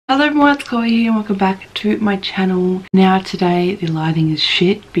Hello everyone, it's Chloe here and welcome back to my channel. Now today the lighting is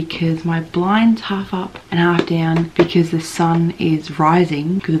shit because my blind's half up and half down because the sun is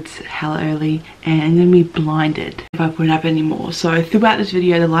rising because it's hella early and I'm going to be blinded if I put it up anymore. So throughout this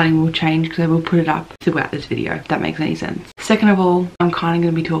video the lighting will change because I will put it up throughout this video, if that makes any sense. Second of all, I'm kind of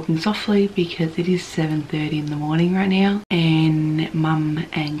going to be talking softly because it is 7:30 in the morning right now and Mum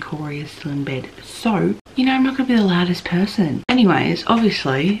and Corey are still in bed. So, you know, I'm not going to be the loudest person. Anyways,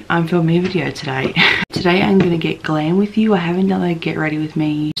 obviously I'm filming a video today. Today I'm going to get glam with you. I haven't done a get ready with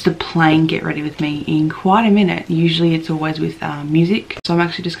me, just a plain get ready with me in quite a minute. Usually it's always with music. So I'm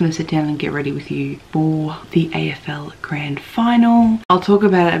actually just going to sit down and get ready with you for the AFL Grand Final. I'll talk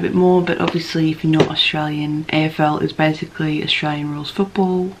about it a bit more, but obviously if you're not Australian, AFL is basically Australian rules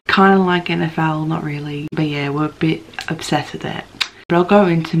football. Kind of like NFL, not really. But yeah, we're a bit obsessed with that. But I'll go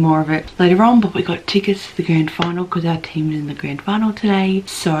into more of it later on. But we got tickets to the grand final because our team is in the grand final today.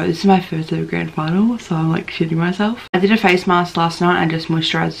 So this is my first ever grand final, so I'm like shitting myself. I did a face mask last night and just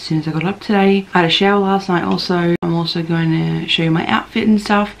moisturised as soon as I got up today. I had a shower last night also. I'm also going to show you my outfit and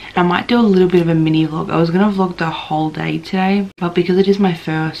stuff. And I might do a little bit of a mini vlog. I was going to vlog the whole day today, but because it is my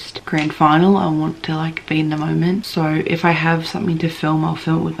first grand final, I want to like be in the moment. So if I have something to film, I'll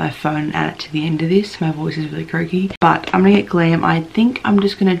film it with my phone and add it to the end of this. My voice is really croaky, but I'm going to get glam. I think I'm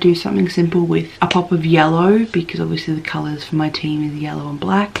just going to do something simple with a pop of yellow because obviously the colours for my team is yellow and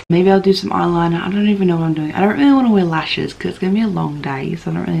black. Maybe I'll do some eyeliner. I don't even know what I'm doing. I don't really want to wear lashes because it's going to be a long day, so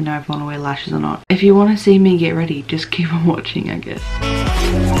I don't really know if I want to wear lashes or not. If you want to see me get ready, just keep on watching, I guess.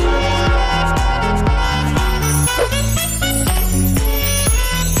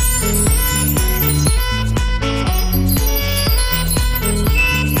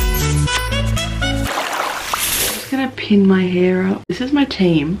 Pin my hair up. This is my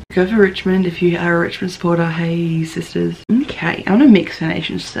team. Go for Richmond if you are a Richmond supporter. Hey sisters. Okay, I'm gonna mix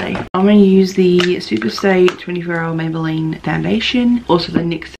foundations today. I'm gonna use the Superstay 24-hour Maybelline foundation. Also the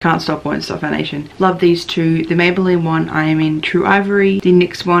NYX Can't Stop Won't Stop foundation. Love these two. The Maybelline one I am in True Ivory. The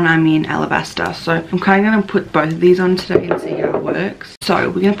NYX one I'm in Alabaster. So I'm kind of gonna put both of these on today and see how it works. So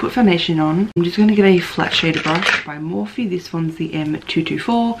we're gonna put foundation on. I'm just gonna get a flat shader brush by Morphe. This one's the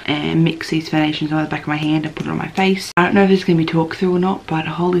M224 and mix these foundations on the back of my hand and put it on my face. I don't know if this is going to be talked through or not, but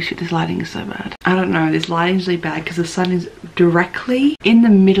holy shit, this lighting is so bad. I don't know, this lighting is really bad because the sun is directly in the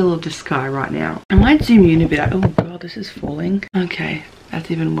middle of the sky right now. I might zoom in a bit. Oh god, this is falling. Okay. That's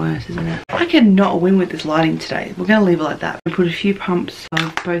even worse, isn't it? I cannot win with this lighting today. We're going to leave it like that. We put a few pumps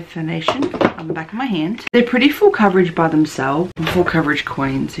of both foundation on the back of my hand. They're pretty full coverage by themselves. I'm full coverage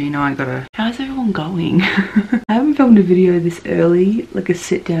queen, so you know I gotta... How's everyone going? I haven't filmed a video this early, like a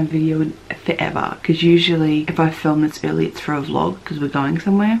sit down video in forever. Because usually if I film this early, it's for a vlog because we're going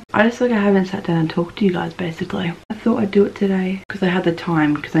somewhere. I just like I haven't sat down and talked to you guys basically. I thought I'd do it today because I had the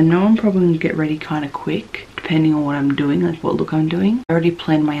time because I know I'm probably going to get ready kind of quick. Depending on what I'm doing, like what look I'm doing. I already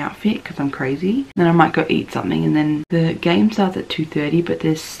planned my outfit because I'm crazy. Then I might go eat something and then the game starts at 2:30, but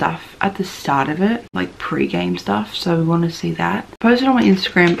there's stuff at the start of it, like pre-game stuff, so we want to see that. I posted on my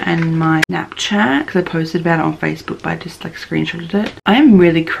Instagram and my Snapchat because I posted about it on Facebook, but I just like screenshotted it. I am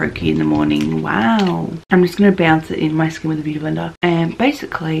really croaky in the morning. Wow. I'm just going to bounce it in my skin with a beauty blender. And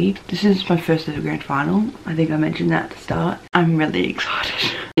basically, this is my first ever grand final. I think I mentioned that at the start. I'm really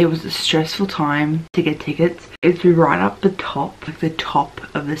excited. It was a stressful time to get tickets. It's right up the top, like the top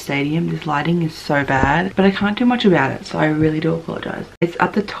of the stadium. This lighting is so bad, but I can't do much about it, so I really do apologize. It's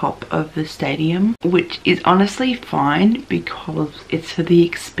at the top of the stadium, which is honestly fine because it's for the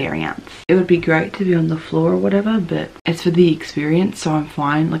experience. It would be great to be on the floor or whatever, but it's for the experience, so I'm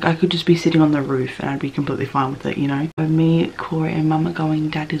fine. Like I could just be sitting on the roof and I'd be completely fine with it, you know. But me, Corey and Mum are going.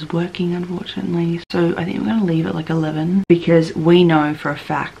 Dad is working unfortunately, so I think we're gonna leave at like 11 because we know for a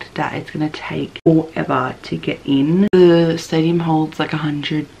fact that it's gonna take forever to get in. The stadium holds like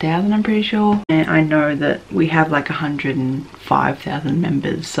 100,000, I'm pretty sure, and I know that we have like 105,000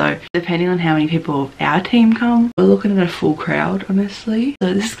 members, so depending on how many people of our team come, we're looking at a full crowd honestly,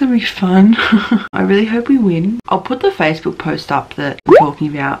 so this is gonna be fun. I really hope we win. I'll put the Facebook post up that I'm talking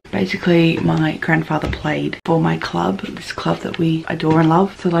about. Basically my grandfather played for my club, this club that we adore and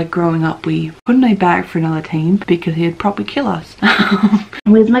love, so like growing up we couldn't a bag for another team because he'd probably kill us.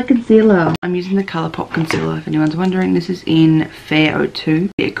 Where's my concealer? I'm using the Colourpop concealer if anyone's wondering. This is in Fair 02.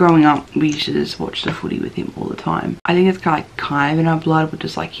 Yeah, growing up we used to just watch the footy with him all the time. I think it's like kind of in our blood. We're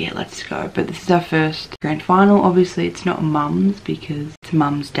just like, yeah, let's go. But this is our first grand final. Obviously it's not Mum's because it's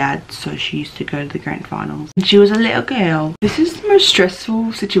Mum's dad, so she used to go to the grand finals and she was a little girl. This is the most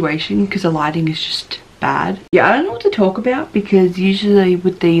stressful situation because the lighting is just bad. Yeah, I don't know what to talk about because usually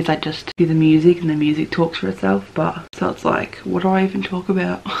with these I just do the music and the music talks for itself, but so it's like, what do I even talk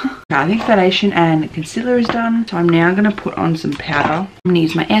about? Okay, I think foundation and concealer is done, so I'm now going to put on some powder. I'm going to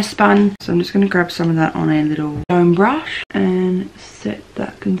use my Airspun, so I'm just going to grab some of that on a little foam brush and set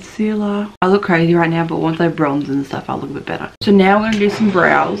that concealer. I look crazy right now, but once I bronze and stuff I'll look a bit better. So now we're going to do some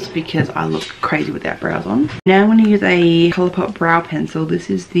brows because I look crazy without brows on. Now I'm going to use a Colourpop brow pencil. This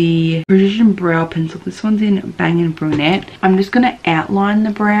is the Precision Brow Pencil. This one's in Bang & Brunette. I'm just going to outline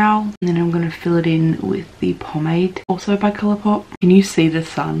the brow and then I'm going to fill it in with the pomade, also by Colourpop. Can you see the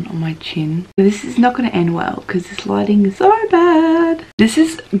sun on my chin? This is not going to end well because this lighting is so bad. This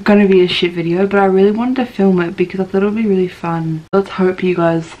is going to be a shit video, but I really wanted to film it because I thought it would be really fun. Let's hope you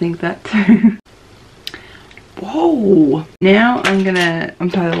guys think that too. Whoa! Now I'm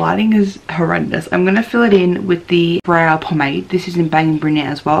sorry, the lighting is horrendous. I'm gonna fill it in with the brow pomade. This is in Bang & Brunette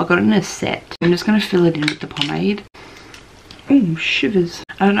as well. I got it in a set. I'm just gonna fill it in with the pomade. Oh, shivers.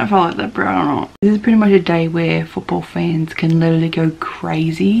 I don't know if I like that brow or not. This is pretty much a day where football fans can literally go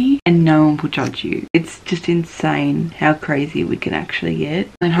crazy and no one will judge you. It's just insane how crazy we can actually get.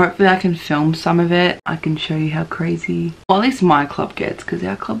 And hopefully I can film some of it. I can show you how crazy, well, at least my club gets, because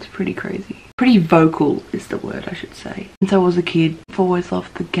our club's pretty crazy. Pretty vocal is the word, I should say. Since I was a kid, I've always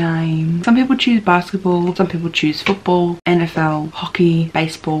loved the game. Some people choose basketball, some people choose football, NFL, hockey,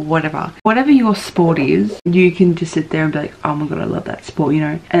 baseball, whatever. Whatever your sport is, you can just sit there and be like, oh my god, I love that sport, you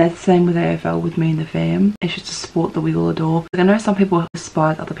know. And it's the same with AFL with me and the fam. It's just a sport that we all adore. Like, I know some people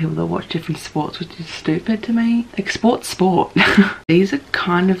despise other people that watch different sports, which is stupid to me. Like, sport's sport. These are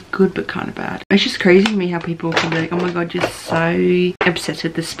kind of good but kind of bad. It's just crazy to me how people can be like, oh my god, you're so obsessed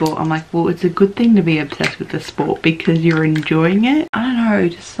with the sport. I'm like, well, it's a good thing to be obsessed with the sport because you're enjoying it. I don't know,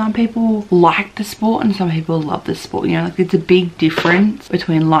 just some people like the sport and some people love the sport, you know. Like, it's a big difference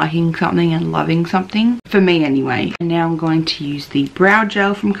between liking something and loving something, for me anyway. And now I'm going to use the brow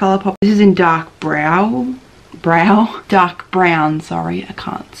gel from Colourpop. This is in dark dark brown, sorry, I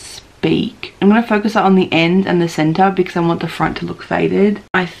can't speak. I'm going to focus on the end and the center because I want the front to look faded.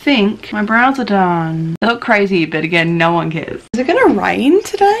 I think my brows are done. They look crazy, but again, no one cares. Is it going to rain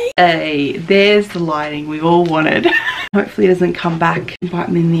today? Hey, there's the lighting we all wanted. Hopefully it doesn't come back and bite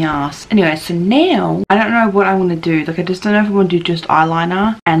me in the ass. Anyway, so now I don't know what I want to do. Like, I just don't know if I want to do just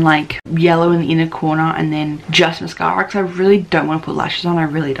eyeliner and like yellow in the inner corner and then just mascara, because I really don't want to put lashes on. I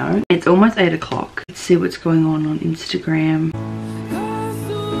really don't. It's almost 8 o'clock. Let's see what's going on Instagram.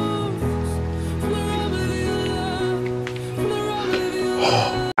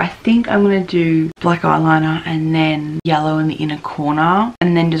 I think I'm going to do black eyeliner and then yellow in the inner corner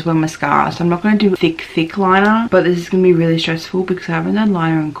and then just wear mascara. So I'm not going to do thick liner, but this is going to be really stressful because I haven't done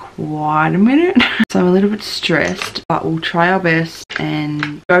liner in quite a minute. So I'm a little bit stressed, but we'll try our best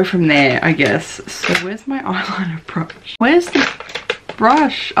and go from there, I guess. So where's my eyeliner brush? Where's the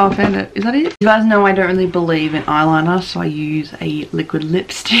brush? Oh, I found it. Is that it? You guys know I don't really believe in eyeliner, so I use a liquid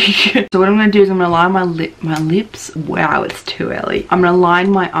lipstick. So what I'm going to do is I'm going to line my lips. Wow, it's too early. I'm going to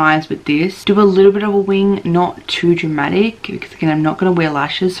line my eyes with this. Do a little bit of a wing, not too dramatic, because again, I'm not going to wear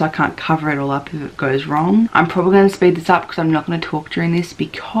lashes, so I can't cover it all up if it goes wrong. I'm probably going to speed this up because I'm not going to talk during this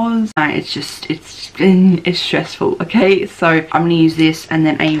because it's stressful, okay? So I'm going to use this and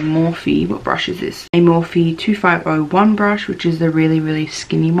then a Morphe, what brush is this? A Morphe 2501 brush, which is the really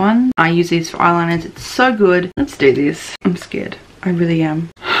skinny one. I use these for eyeliners. It's so good. Let's do this. I'm scared. I really am.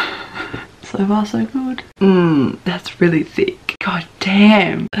 So far so good. That's really thick. God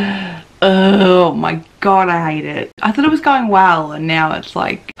damn. Oh my god, I hate it. I thought it was going well and now it's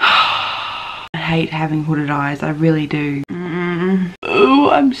like I hate having hooded eyes. I really do. Oh,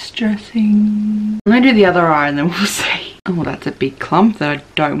 I'm stressing. I'm gonna do the other eye and then we'll see. Oh, that's a big clump that I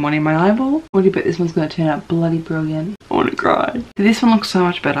don't want in my eyeball. What do you bet this one's going to turn out bloody brilliant? I want to cry. This one looks so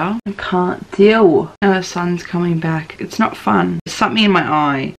much better. I can't deal. Now the sun's coming back. It's not fun. There's something in my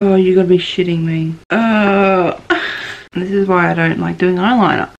eye. Oh, you gotta be shitting me. This is why I don't like doing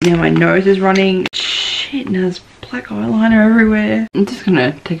eyeliner. Now my nose is running. Shit, now there's black eyeliner everywhere. I'm just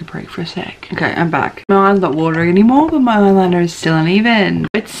gonna take a break for a sec. Okay, I'm back. My eye's not watering anymore, but my eyeliner is still uneven.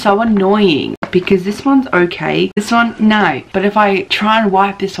 It's so annoying because this one's okay. This one, no. But if I try and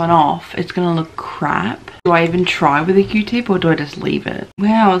wipe this one off, it's gonna look crap. Do I even try with a Q-tip or do I just leave it?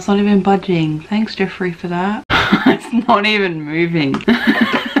 Wow, it's not even budging. Thanks, Jeffree, for that. It's not even moving.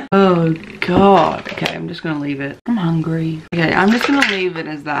 Oh god. Okay, I'm just gonna leave it. I'm hungry. Okay, I'm just gonna leave it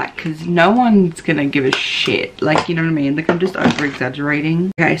as that because no one's gonna give a shit. Like, you know what I mean? Like, I'm just over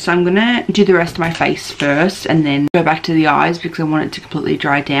exaggerating. Okay, so I'm gonna do the rest of my face first and then go back to the eyes because I want it to completely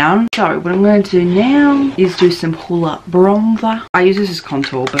dry down. So what I'm gonna do now is do some Hoola bronzer. I use this as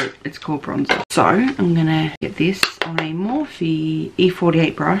contour, but it's called bronzer. So I'm gonna get this on a Morphe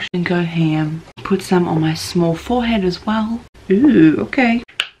E48 brush and go ham. Put some on my small forehead as well. Ooh, okay.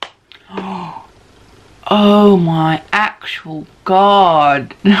 Oh my actual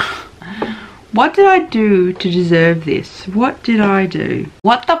god. What did I do to deserve this? What did I do?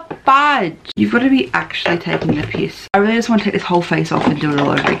 What the fudge? You've got to be actually taking the piss. I really just want to take this whole face off and do it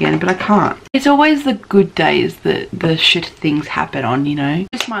all over again, but I can't. It's always the good days that the shit things happen on, you know?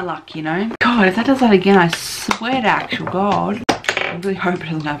 Just my luck, you know? God, if that does that again, I swear to actual god. I really hope it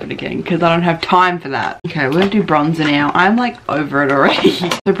doesn't happen again because I don't have time for that. Okay, we're gonna do bronzer now. I'm like over it already.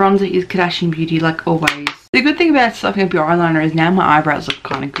 The bronzer is Kardashian Beauty like always. The good thing about stuffing up your eyeliner is now my eyebrows look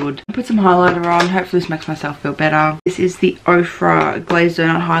kind of good. I put some highlighter on. Hopefully this makes myself feel better. This is the Ofra Glazed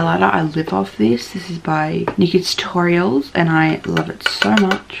Donut Highlighter. I live off this. This is by Nikki's Tutorials and I love it so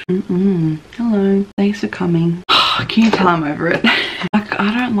much. Hello. Thanks for coming. Can you tell I'm over it? Like,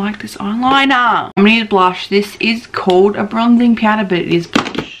 I don't like this eyeliner. I'm gonna use blush. This is called a bronzing powder, but it is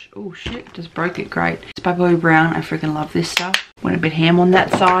blush. Oh shit, just broke it. Great. It's by Blue Brown. I freaking love this stuff. Went a bit ham on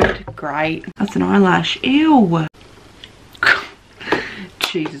that side. Great. That's an eyelash. Ew.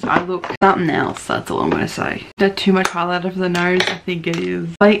 Jesus, I look something else. That's all I'm going to say. Is that too much highlighter for the nose? I think it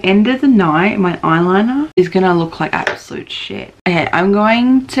is. By the end of the night, my eyeliner is going to look like absolute shit. Okay, I'm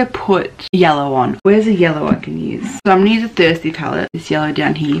going to put yellow on. Where's a yellow I can use? So I'm going to use a Thirsty palette. This yellow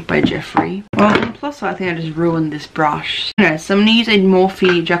down here by Jeffree. Well, on the plus side, I think I just ruined this brush. Okay, so I'm going to use a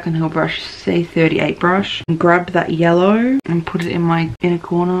Morphe Jack and Hill brush, say 38 brush. And grab that yellow and put it in my inner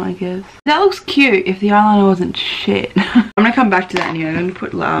corner, I guess. That looks cute if the eyeliner wasn't shit. I'm going to come back to that anyway. I'm going to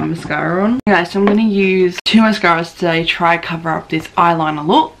put mascara on. Okay, so I'm going to use two mascaras today, try to cover up this eyeliner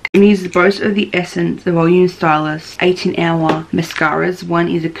look. I'm going to use both of the Essence, the Volume Stylist 18-hour mascaras. One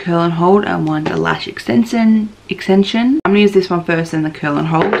is a curl and hold and one's a lash extension. I'm going to use this one first and the curl and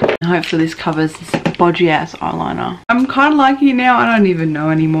hold. And hopefully this covers this bodgy ass eyeliner. I'm kind of liking it now. I don't even know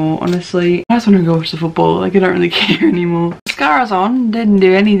anymore, honestly. I just want to go watch the football. Like, I don't really care anymore. Mascara's on. Didn't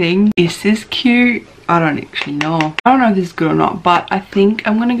do anything. Is this cute? I don't actually know. I don't know if this is good or not, but I think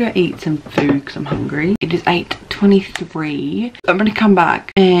I'm gonna go eat some food because I'm hungry. It is 8:23. I'm gonna come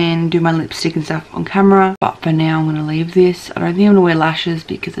back and do my lipstick and stuff on camera, but for now I'm gonna leave this. I don't think I'm gonna wear lashes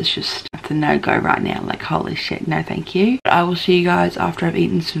because it's just a no-go right now. Like, holy shit, no thank you. But I will see you guys after I've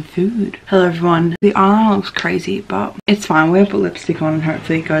eaten some food. Hello everyone. The eyeliner looks crazy, but it's fine. We're gonna put lipstick on and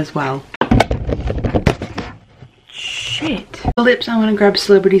hopefully it goes well. Shit. For lips, I'm going to grab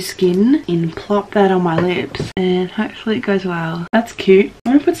Celebrity Skin and plop that on my lips and hopefully it goes well. That's cute.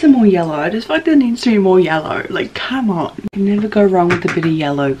 I'm going to put some more yellow. I just feel like there needs to be more yellow. Like, come on. You can never go wrong with a bit of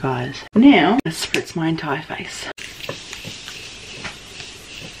yellow, guys. Now, let's spritz my entire face.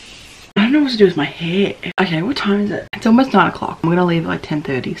 I don't know what to do with my hair. Okay, what time is it? It's almost 9 o'clock. I'm gonna leave at like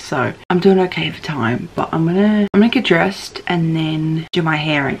 10:30, so I'm doing okay for time. But I'm gonna get dressed and then do my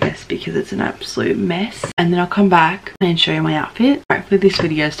hair, I guess, because it's an absolute mess. And then I'll come back and show you my outfit. Hopefully this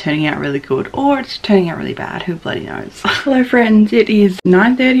video is turning out really good, or it's turning out really bad. Who bloody knows? Hello friends, it is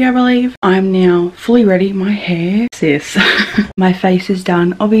 9:30, I believe. I'm now fully ready. My hair, sis. My face is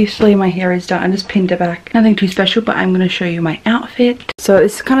done. Obviously my hair is done. I just pinned it back. Nothing too special, but I'm gonna show you my outfit. So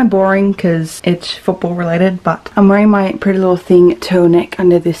it's kind of boring because it's football related, but I'm wearing my Pretty Little Thing turtleneck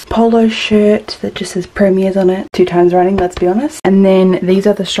under this polo shirt that just says Premiers on it 2 times running, let's be honest. And then these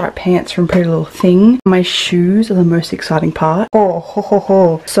are the striped pants from Pretty Little Thing. My shoes are the most exciting part.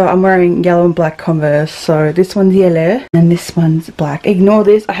 So I'm wearing yellow and black Converse. So this one's yellow and this one's black. Ignore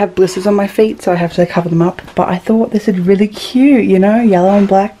this, I have blisters on my feet so I have to cover them up, but I thought this is really cute, you know, yellow and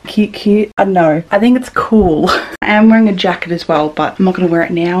black, cute. I don't know, I think it's cool. I am wearing a jacket as well, but I'm not going to wear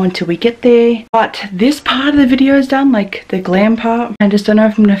it now until we get there. But this part of the video is done, like the glam part. I just don't know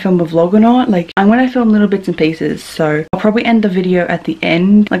if I'm going to film a vlog or not. Like, I'm going to film little bits and pieces, so I'll probably end the video at the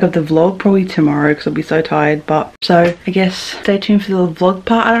end, like of the vlog, probably tomorrow because I'll be so tired. But so I guess stay tuned for the vlog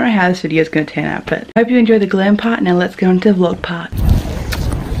part. I don't know how this video is going to turn out, but I hope you enjoy the glam part. Now let's go into the vlog part.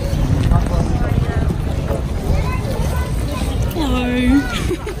 Hello.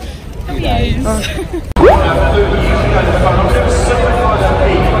 How are you?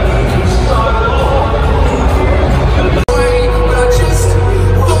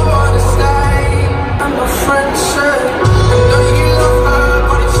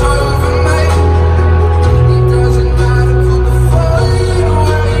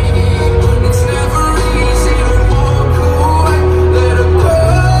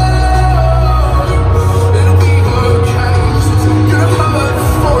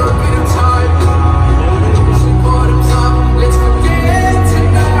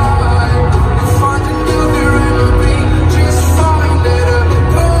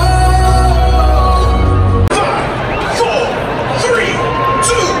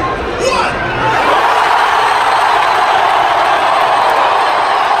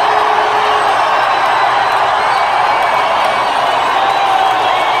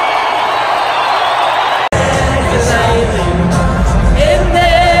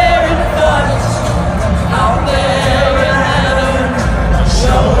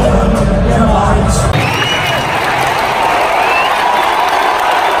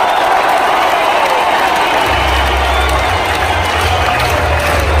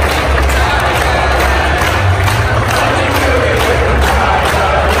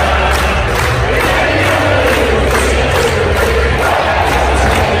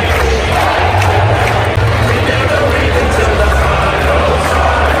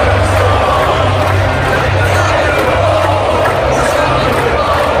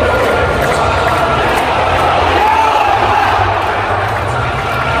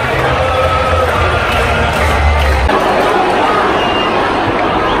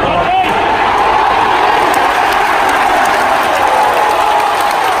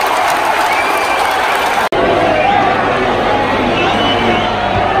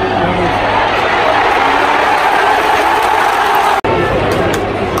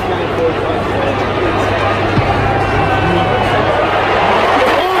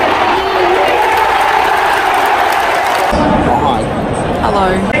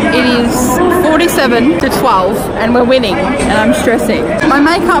 Hello. It is 47 to 12 and we're winning and I'm stressing. My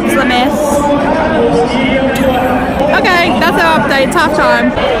makeup's a mess. Okay, that's our update. It's half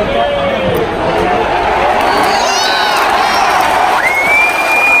time.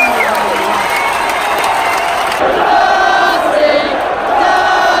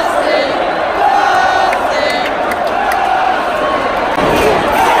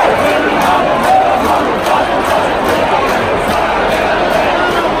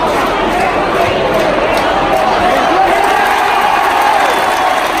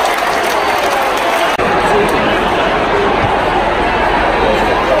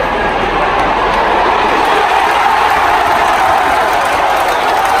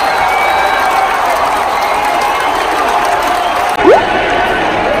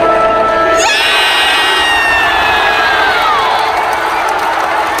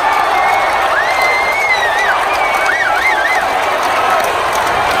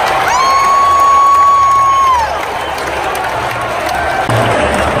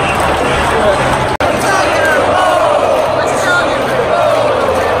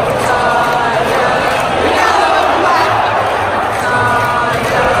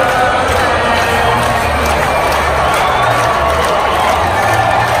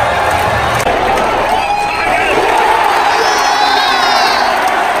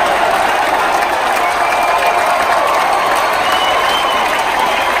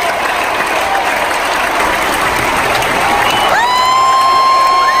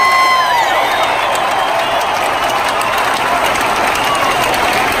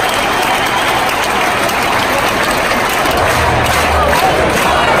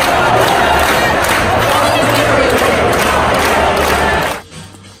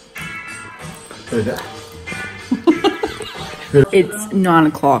 It's 9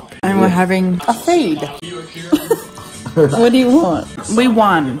 o'clock and we're having a feed. What do you want? We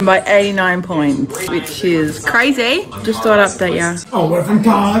won by 89 points, which is crazy. Just thought I'd update ya. Oh, we're from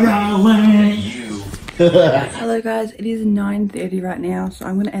Thailand. Hello guys, it is 9:30 right now, so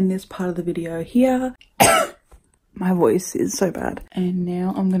I'm gonna end this part of the video here. My voice is so bad. And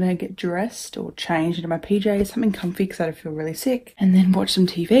now I'm gonna get dressed or change into my PJs, something comfy because I feel really sick, and then watch some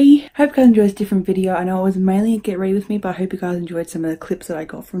TV. Hope you guys enjoyed this different video. I know it was mainly a get ready with me, but I hope you guys enjoyed some of the clips that I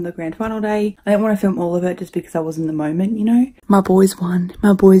got from the grand final day. I didn't want to film all of it just because I was in the moment, you know. My boys won.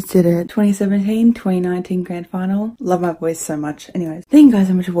 My boys did it. 2017, 2019 grand final. Love my boys so much. Anyways, thank you guys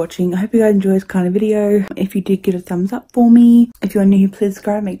so much for watching. I hope you guys enjoyed this kind of video. If you did, give it a thumbs up for me. If you're new, please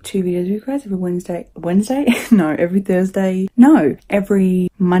subscribe. I make 2 videos with you guys every Wednesday? No, every Thursday. No, every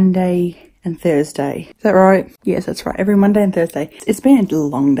Monday and Thursday. Is that right? Yes, that's right. Every Monday and Thursday. It's been a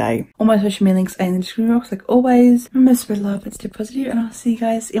long day. All my social media links are in the description box like always. Remember to spread love, but stay positive, and I'll see you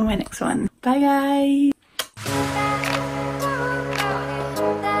guys in my next one. Bye guys.